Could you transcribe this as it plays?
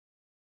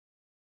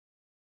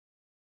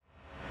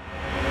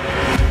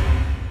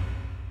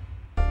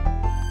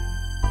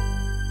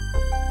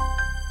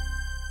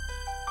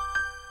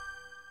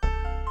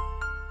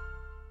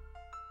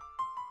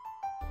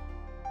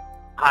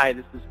Hi,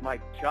 this is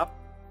Mike Chupp,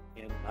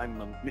 and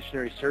I'm a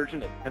missionary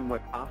surgeon at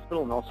Tenwek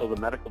Hospital and also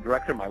the medical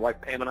director. My wife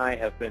Pam and I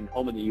have been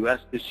home in the U.S.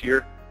 this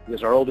year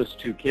because our oldest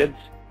two kids,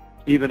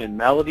 Stephen and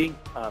Melody,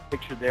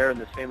 pictured there in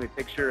this family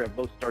picture, have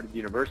both started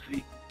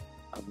university.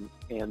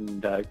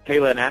 And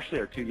Kayla and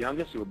Ashley, our two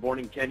youngest, who were born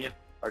in Kenya,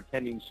 are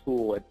attending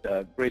school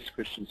at Grace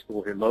Christian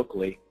School here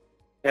locally.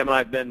 Pam and I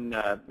have been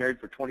married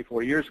for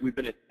 24 years. We've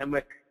been at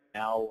Tenwek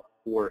now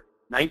for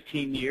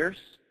 19 years,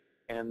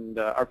 and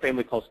our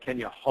family calls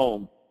Kenya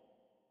home.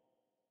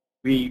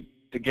 We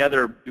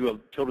together do a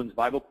children's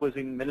Bible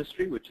quizzing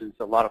ministry, which is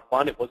a lot of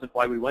fun. It wasn't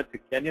why we went to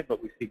Kenya,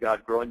 but we see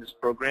God growing this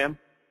program.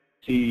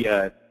 See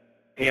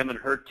Pam and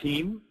her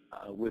team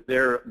with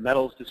their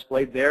medals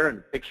displayed there and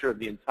a picture of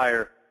the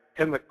entire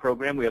Tenwek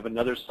program. We have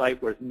another site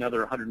where another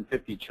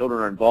 150 children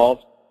are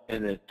involved.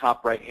 In the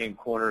top right-hand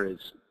corner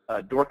is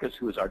Dorcas,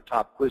 who was our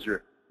top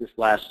quizzer this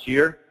last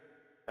year.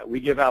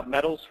 We give out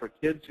medals for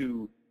kids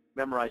who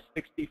memorize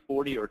 60,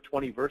 40, or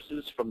 20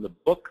 verses from the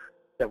book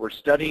that we're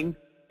studying.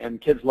 And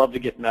kids love to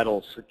get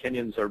medals. So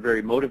Kenyans are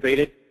very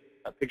motivated.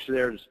 A picture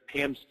there is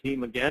Pam's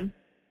team again,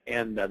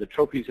 and the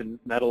trophies and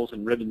medals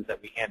and ribbons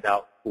that we hand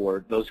out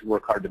for those who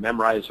work hard to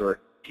memorize or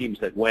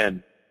teams that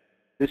win.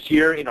 This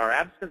year, in our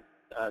absence,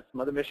 some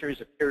other missionaries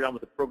have carried on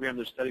with the program.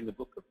 They're studying the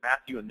book of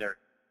Matthew, and their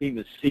theme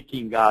is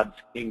Seeking God's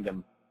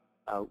Kingdom.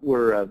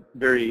 We're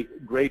very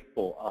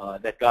grateful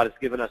that God has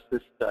given us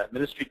this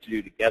ministry to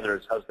do together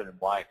as husband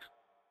and wife.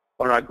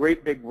 On our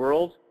great big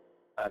world,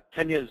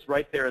 Kenya is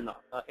right there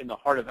in the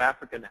heart of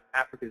Africa, and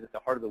Africa is at the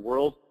heart of the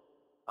world.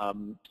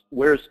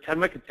 Where's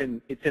Tenwek?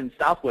 It's in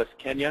southwest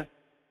Kenya,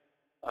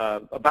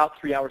 about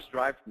 3 hours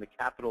drive from the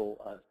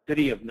capital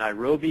city of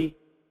Nairobi.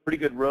 Pretty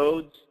good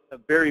roads, a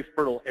very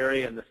fertile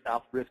area in the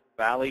South Rift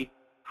Valley,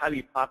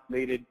 highly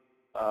populated,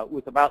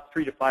 with about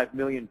 3 to 5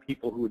 million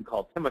people who would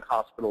call Tenwek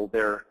Hospital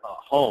their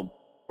home.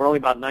 We're only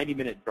about a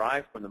 90-minute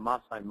drive from the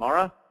Masai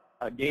Mara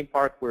game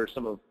park, where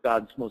some of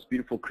God's most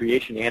beautiful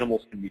creation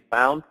animals can be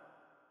found.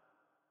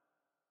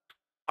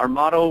 Our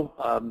motto,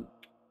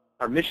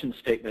 our mission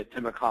statement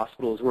at Tenwek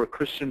Hospital is we're a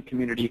Christian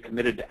community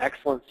committed to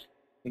excellence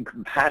in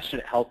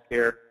compassionate health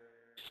care,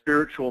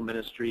 spiritual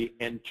ministry,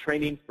 and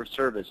training for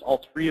service.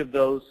 All three of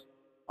those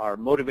are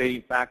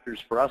motivating factors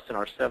for us and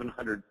our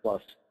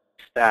 700-plus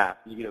staff.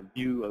 You get a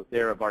view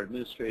there of our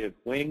administrative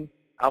wing,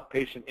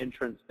 outpatient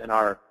entrance, and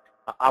our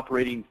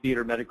operating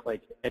theater medical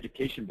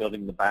education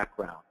building in the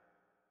background.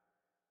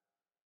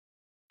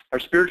 Our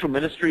spiritual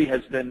ministry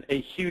has been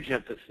a huge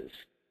emphasis.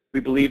 We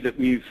believe that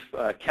we've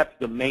kept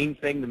the main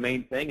thing,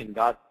 and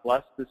God's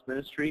blessed this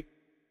ministry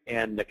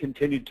and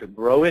continued to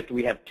grow it.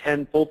 We have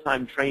 10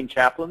 full-time trained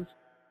chaplains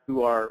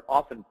who are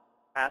often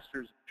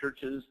pastors of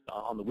churches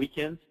on the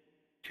weekends,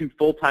 2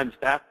 full-time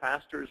staff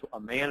pastors, a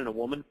man and a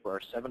woman for our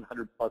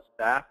 700-plus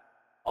staff.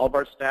 All of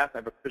our staff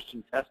have a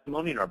Christian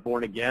testimony and are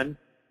born again.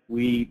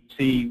 We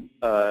see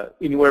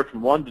anywhere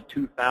from 1,000 to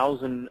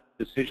 2,000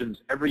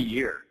 decisions every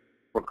year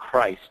for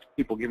Christ,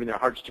 people giving their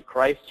hearts to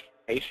Christ,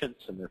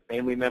 patients and their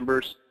family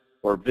members,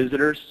 or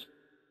visitors.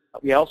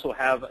 We also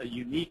have a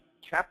unique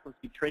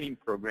chaplaincy training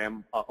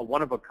program, a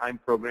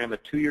one-of-a-kind program, a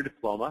 2-year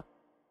diploma,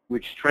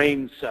 which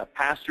trains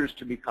pastors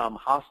to become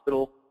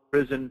hospital,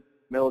 prison,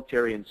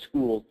 military, and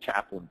school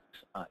chaplains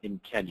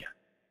in Kenya.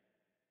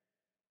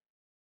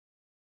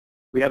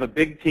 We have a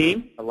big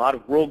team, a lot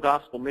of World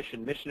Gospel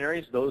Mission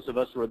missionaries. Those of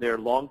us who are there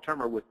long-term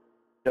are with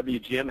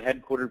WGM,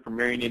 headquartered from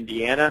Marion,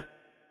 Indiana.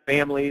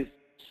 Families,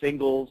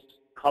 singles,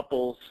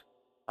 couples.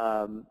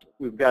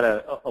 We've got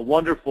a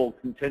wonderful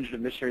contingent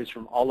of missionaries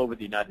from all over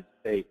the United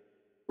States.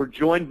 We're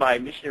joined by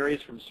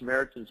missionaries from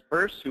Samaritan's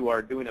Purse who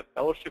are doing a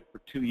fellowship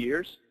for 2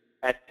 years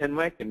at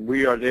Tenwek, and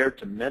we are there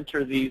to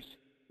mentor these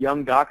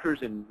young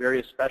doctors in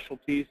various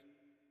specialties.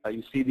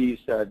 You see these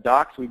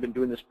docs. We've been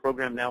doing this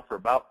program now for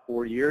about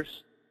 4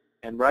 years,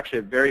 and we're actually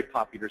a very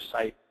popular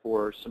site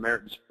for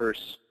Samaritan's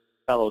Purse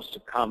fellows to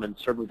come and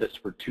serve with us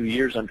for 2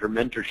 years under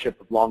mentorship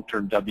of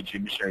long-term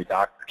WG missionary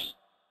doctors.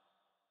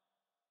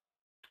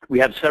 We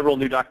have several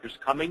new doctors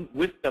coming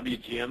with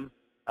WGM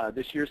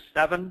this year.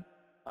 7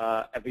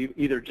 have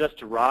either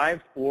just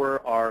arrived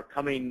or are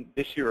coming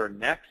this year or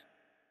next.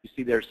 You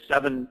see there's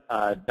 7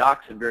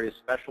 docs in various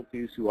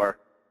specialties who are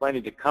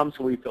planning to come,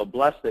 so we feel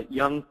blessed that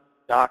young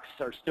docs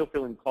are still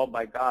feeling called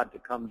by God to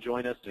come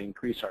join us and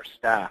increase our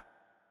staff.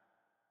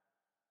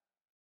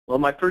 Well,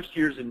 my first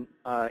years in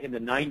the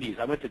 90s,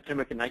 I went to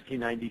Tenwek in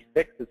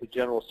 1996 as a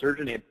general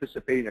surgeon,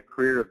 anticipating a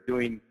career of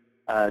doing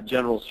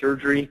general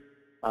surgery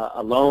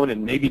alone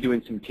and maybe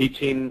doing some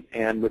teaching,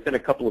 and within a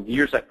couple of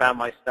years I found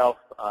myself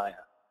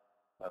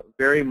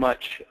very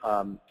much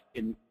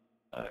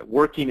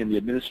working in the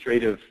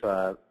administrative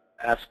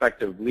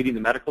aspect of leading the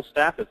medical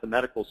staff as the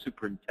medical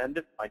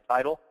superintendent, my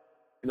title.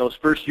 In those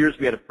first years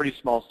we had a pretty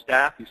small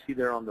staff. You see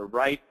there on the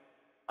right,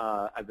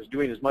 I was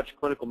doing as much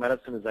clinical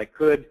medicine as I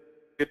could,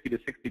 50 to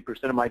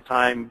 60% of my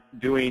time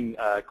doing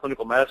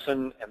clinical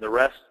medicine and the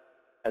rest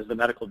as the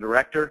medical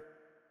director.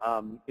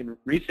 In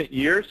recent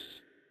years,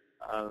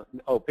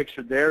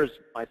 pictured there is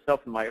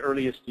myself in my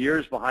earliest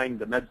years behind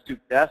the med sup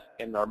desk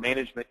and our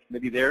management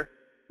committee there.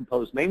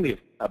 composed mainly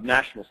of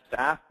national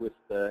staff, with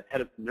the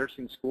head of the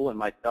nursing school and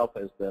myself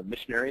as the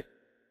missionaries.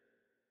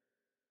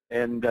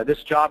 And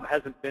this job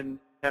hasn't been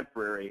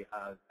temporary.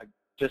 I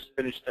just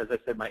finished, as I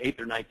said, my 8th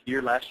or 9th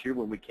year last year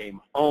when we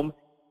came home,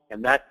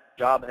 and that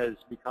job has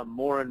become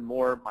more and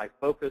more my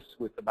focus,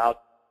 with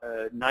about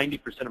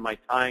 90% of my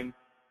time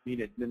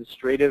being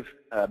administrative,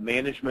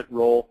 management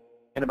role,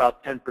 and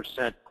about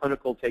 10%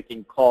 clinical,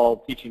 taking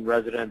call, teaching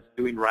residents,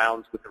 doing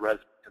rounds with the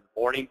residents in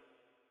the morning.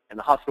 And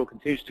the hospital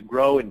continues to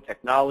grow in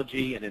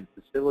technology and in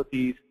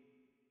facilities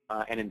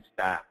and in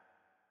staff.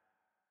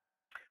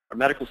 Our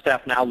medical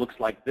staff now looks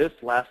like this.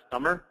 Last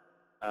summer,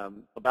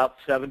 about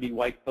 70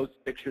 white coats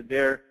pictured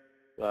there,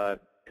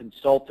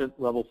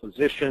 consultant-level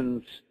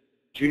physicians,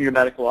 junior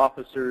medical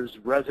officers,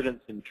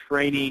 residents in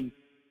training,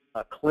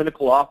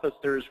 clinical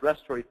officers,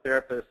 respiratory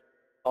therapists,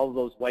 all of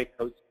those white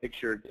coats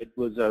pictured. It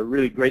was a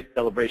really great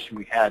celebration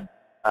we had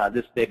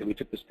this day that we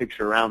took this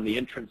picture around the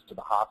entrance to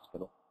the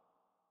hospital.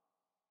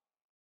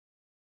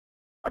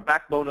 Our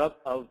backbone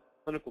of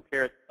clinical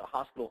care at the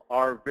hospital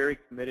are very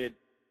committed,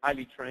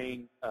 highly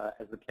trained,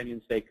 as the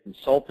Kenyans say,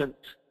 consultants,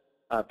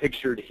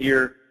 pictured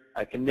here.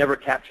 I can never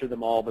capture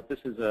them all, but this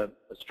is a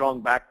strong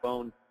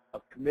backbone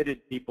of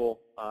committed people,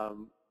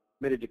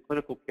 committed to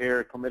clinical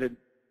care, committed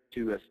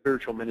to a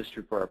spiritual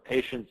ministry for our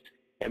patients,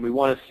 and we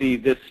want to see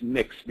this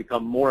mix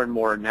become more and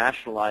more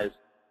nationalized.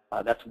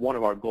 That's one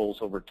of our goals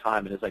over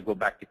time, and as I go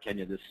back to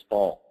Kenya this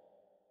fall.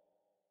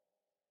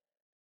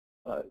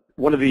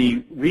 One of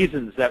the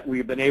reasons that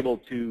we've been able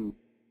to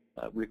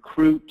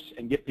recruit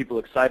and get people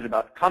excited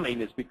about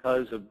coming is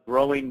because of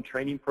growing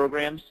training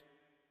programs.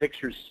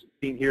 Pictures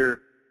seen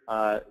here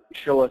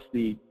show us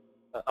the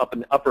up in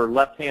the upper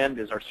left hand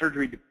is our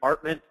surgery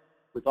department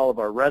with all of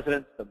our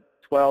residents, the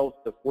 12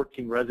 to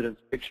 14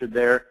 residents pictured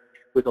there,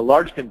 with a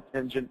large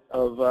contingent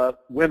of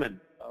women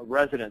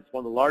residents,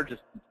 one of the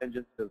largest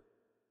contingents of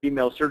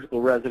female surgical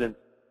residents,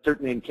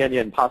 certainly in Kenya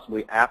and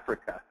possibly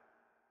Africa.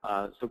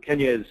 So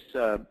Kenya is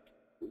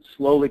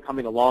slowly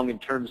coming along in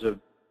terms of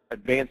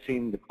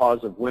advancing the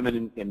cause of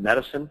women in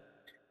medicine,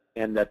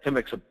 and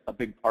Tenwek's a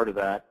big part of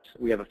that.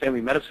 We have a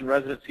family medicine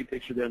residency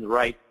picture there on the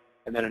right,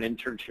 and then an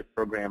internship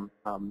program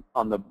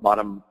on the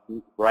bottom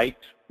right,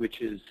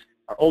 which is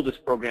our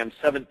oldest program,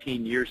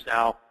 17 years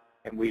now,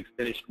 and we've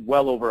finished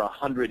well over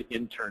 100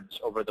 interns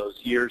over those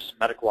years,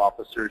 medical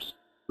officers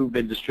who've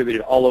been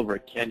distributed all over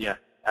Kenya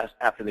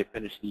after they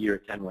finish the year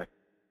at Tenwek.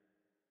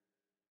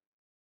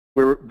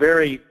 We're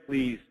very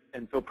pleased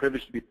and feel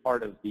privileged to be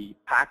part of the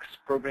PACS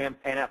program,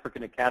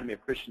 Pan-African Academy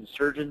of Christian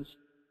Surgeons.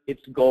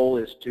 Its goal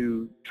is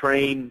to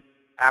train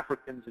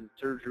Africans in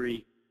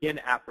surgery in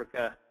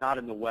Africa, not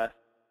in the West,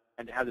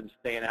 and to have them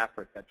stay in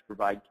Africa to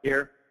provide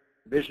care.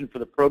 The vision for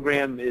the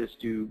program is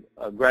to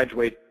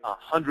graduate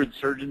 100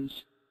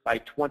 surgeons by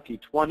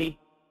 2020,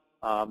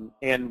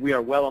 and we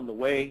are well on the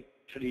way,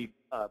 actually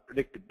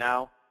predicted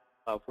now,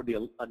 for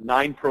the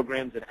 9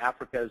 programs in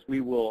Africa, as we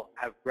will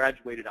have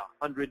graduated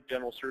 100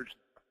 general surgeons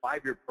in a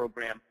 5-year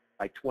program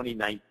by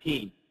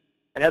 2019.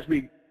 And as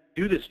we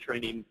do this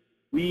training,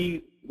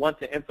 we want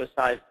to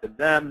emphasize to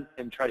them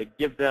and try to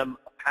give them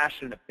a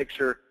passion and a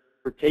picture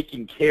for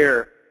taking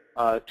care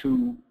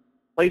to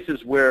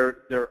places where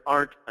there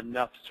aren't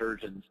enough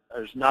surgeons.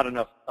 There's not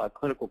enough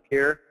clinical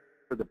care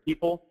for the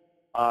people.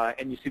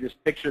 And you see this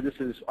picture. This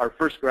is our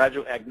first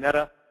graduate,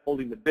 Agneta,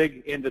 holding the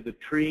big end of the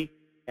tree,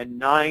 and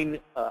 9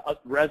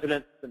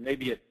 residents and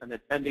maybe an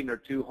attending or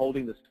 2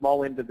 holding the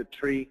small end of the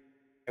tree.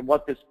 And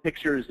what this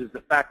pictures is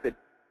the fact that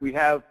we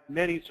have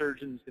many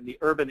surgeons in the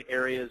urban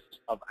areas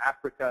of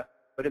Africa,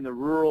 but in the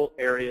rural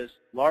areas,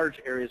 large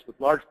areas with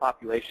large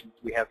populations,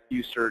 we have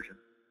few surgeons.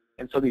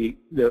 And so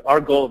our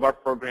goal of our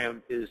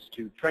program is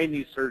to train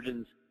these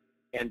surgeons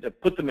and to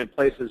put them in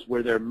places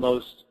where they're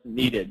most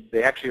needed.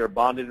 They actually are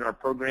bonded in our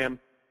program,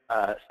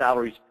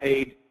 salaries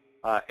paid,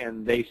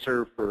 and they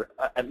serve for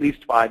at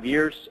least 5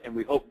 years, and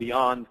we hope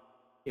beyond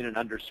in an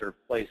underserved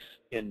place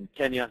in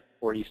Kenya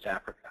or East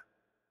Africa.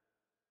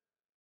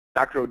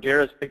 Dr.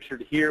 Odera is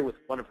pictured here with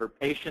one of her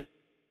patients,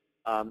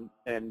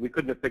 and we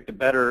couldn't have picked a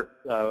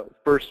better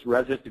first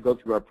resident to go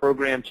through our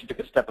program. She took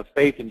a step of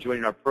faith in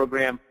joining our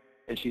program,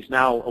 and she's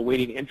now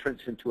awaiting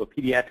entrance into a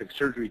pediatric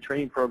surgery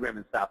training program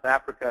in South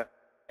Africa,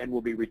 and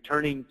will be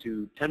returning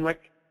to Tenwek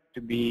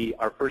to be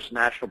our first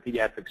national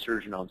pediatric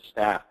surgeon on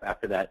staff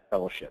after that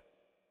fellowship.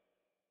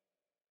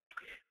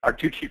 Our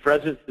 2 chief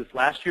residents this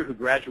last year who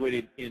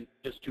graduated in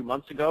just 2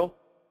 months ago,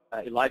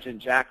 Elijah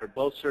and Jack, are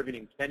both serving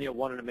in Kenya,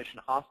 one in a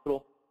mission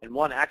hospital, and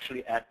one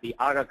actually at the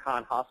Aga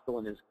Khan Hospital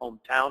in his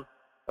hometown.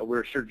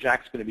 We're sure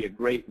Jack's going to be a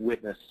great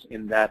witness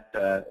in that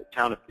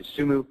town of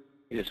Kisumu,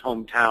 in his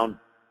hometown,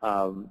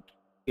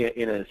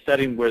 in a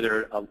setting where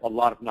there are a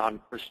lot of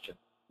non-Christians,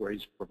 where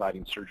he's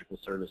providing surgical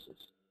services.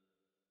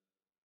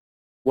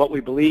 What we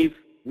believe,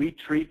 we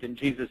treat and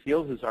Jesus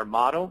heals, is our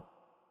motto,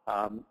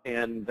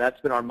 and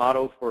that's been our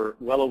motto for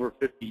well over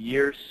 50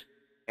 years,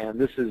 and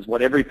this is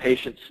what every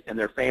patient and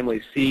their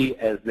families see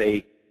as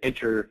they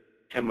enter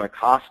Tenwek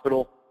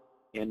Hospital,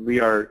 and we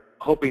are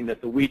hoping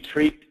that the we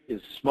treat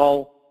is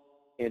small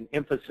in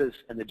emphasis,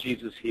 and the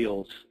Jesus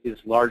Heals is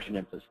large in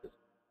emphasis.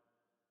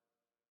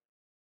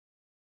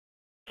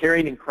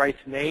 Caring in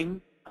Christ's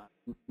name.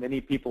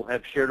 Many people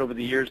have shared over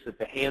the years that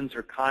the hands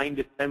are kind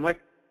at Tenwek,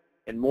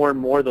 and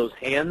more those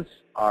hands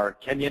are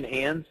Kenyan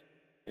hands,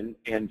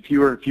 and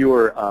fewer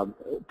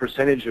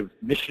percentage of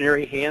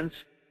missionary hands.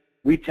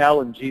 We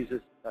tell in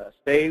Jesus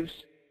Saves,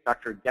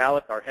 Dr.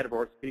 Gallic, our head of our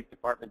orthopedic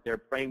department there,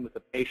 praying with a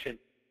patient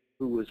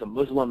who was a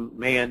Muslim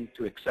man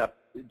to accept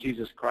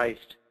Jesus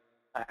Christ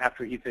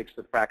after he fixed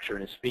the fracture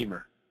in his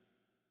femur.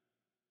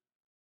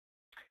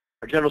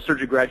 Our general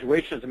surgery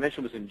graduation, as I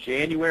mentioned, was in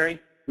January.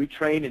 We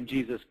train in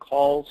Jesus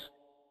Calls.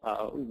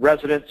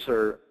 Residents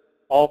are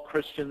all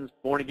Christians,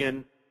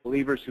 born-again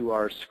believers who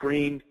are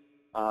screened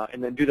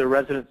and then do their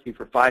residency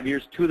for 5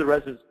 years. 2 of the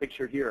residents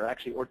pictured here are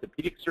actually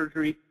orthopedic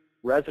surgery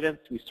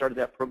residents. We started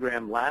that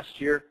program last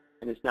year,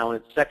 and it's now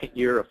in its 2nd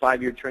year, a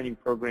 5-year training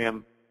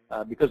program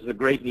because of the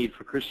great need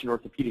for Christian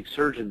orthopedic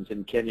surgeons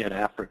in Kenya and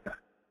Africa.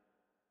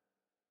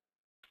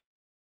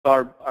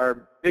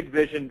 Our big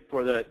vision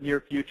for the near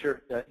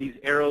future, these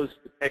arrows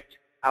depict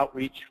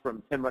outreach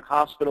from Tenwek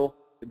Hospital.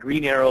 The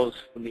green arrows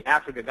from the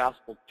Africa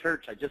Gospel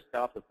Church. I just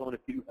got off the phone a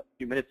few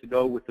minutes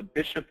ago with the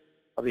bishop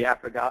of the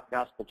Africa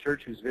Gospel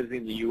Church who's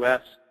visiting the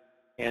U.S.,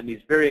 and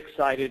he's very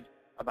excited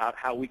about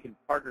how we can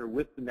partner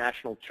with the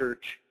national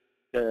church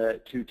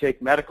to take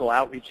medical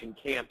outreach in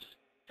camps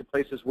to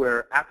places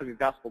where Africa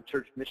Gospel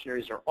Church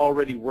missionaries are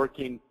already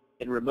working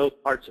in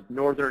remote parts of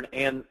northern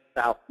and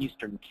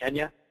southeastern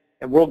Kenya.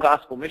 And World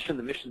Gospel Mission,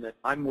 the mission that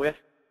I'm with,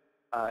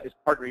 is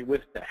partnering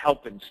with to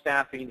help in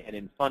staffing and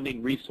in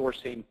funding,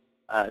 resourcing,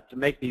 to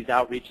make these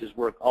outreaches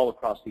work all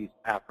across East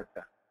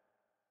Africa.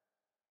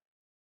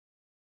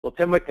 Well,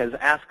 Tenwek has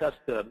asked us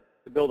to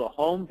build a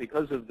home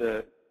because of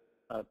the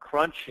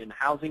crunch in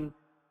housing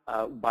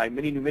by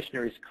many new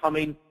missionaries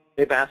coming.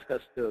 They've asked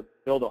us to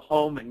build a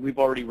home, and we've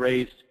already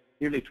raised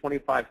nearly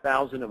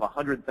 $25,000 of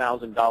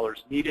 $100,000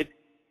 needed.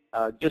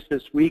 Just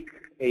this week,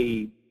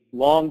 a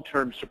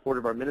long-term supporter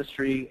of our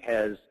ministry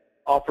has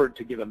offered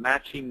to give a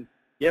matching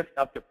gift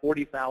up to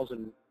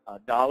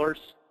 $40,000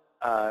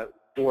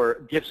 for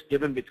gifts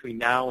given between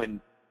now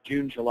and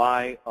June,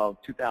 July of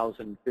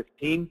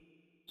 2015.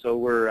 So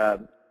we're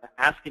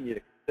asking you to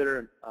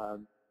consider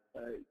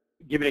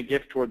giving a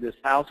gift toward this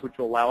house, which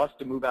will allow us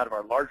to move out of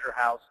our larger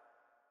house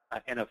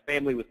and a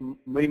family with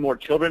many more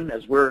children.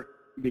 As we're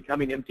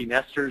becoming empty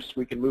nesters,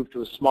 we can move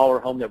to a smaller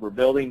home that we're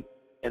building,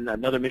 and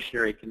another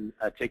missionary can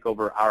take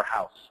over our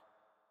house.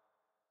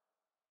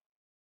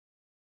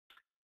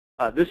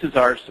 This is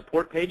our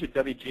support page at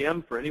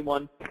WGM for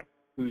anyone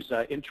who's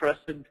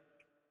interested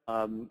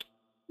to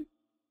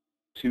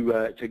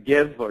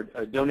give or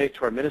donate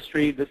to our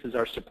ministry. This is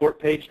our support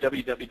page,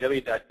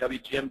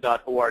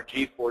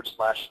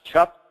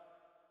 www.wgm.org/Chupp.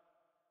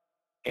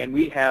 And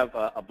we have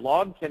a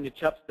blog,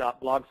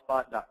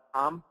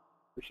 kenyachupps.blogspot.com,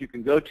 which you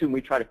can go to, and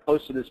we try to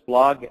post to this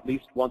blog at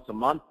least once a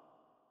month.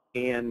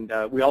 And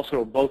we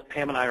also, both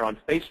Pam and I, are on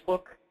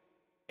Facebook,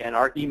 and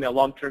our email,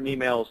 long-term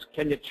email is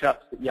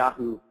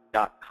kenyachupps@yahoo.com.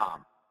 I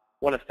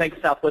want to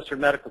thank Southwestern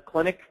Medical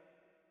Clinic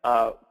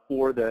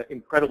for the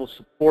incredible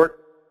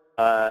support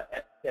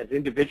as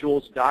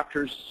individuals.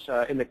 Doctors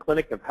in the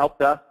clinic have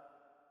helped us.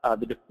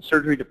 The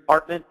surgery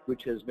department,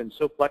 which has been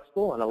so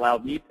flexible and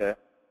allowed me to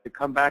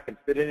come back and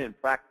fit in and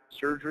practice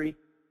surgery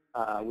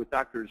with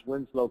Drs.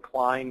 Winslow,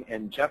 Klein,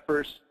 and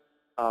Jeffers,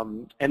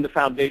 and the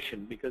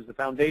foundation, because the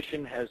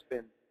foundation has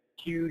been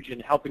huge in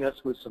helping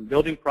us with some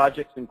building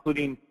projects,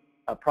 including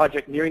a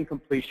project nearing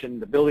completion,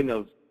 the building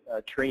of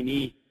a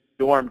trainee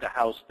dorm to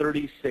house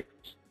 36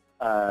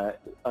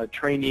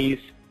 trainees,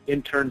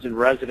 interns, and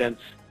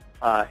residents,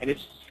 and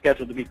it's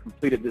scheduled to be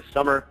completed this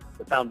summer.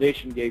 The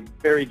foundation gave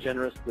very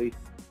generously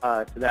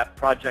to that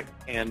project,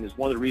 and is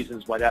one of the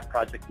reasons why that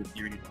project is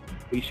nearing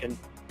completion.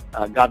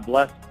 God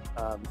bless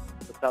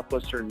the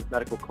Southwestern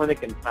Medical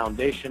Clinic and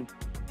Foundation.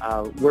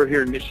 We're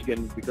here in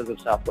Michigan because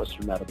of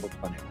Southwestern Medical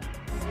Clinic.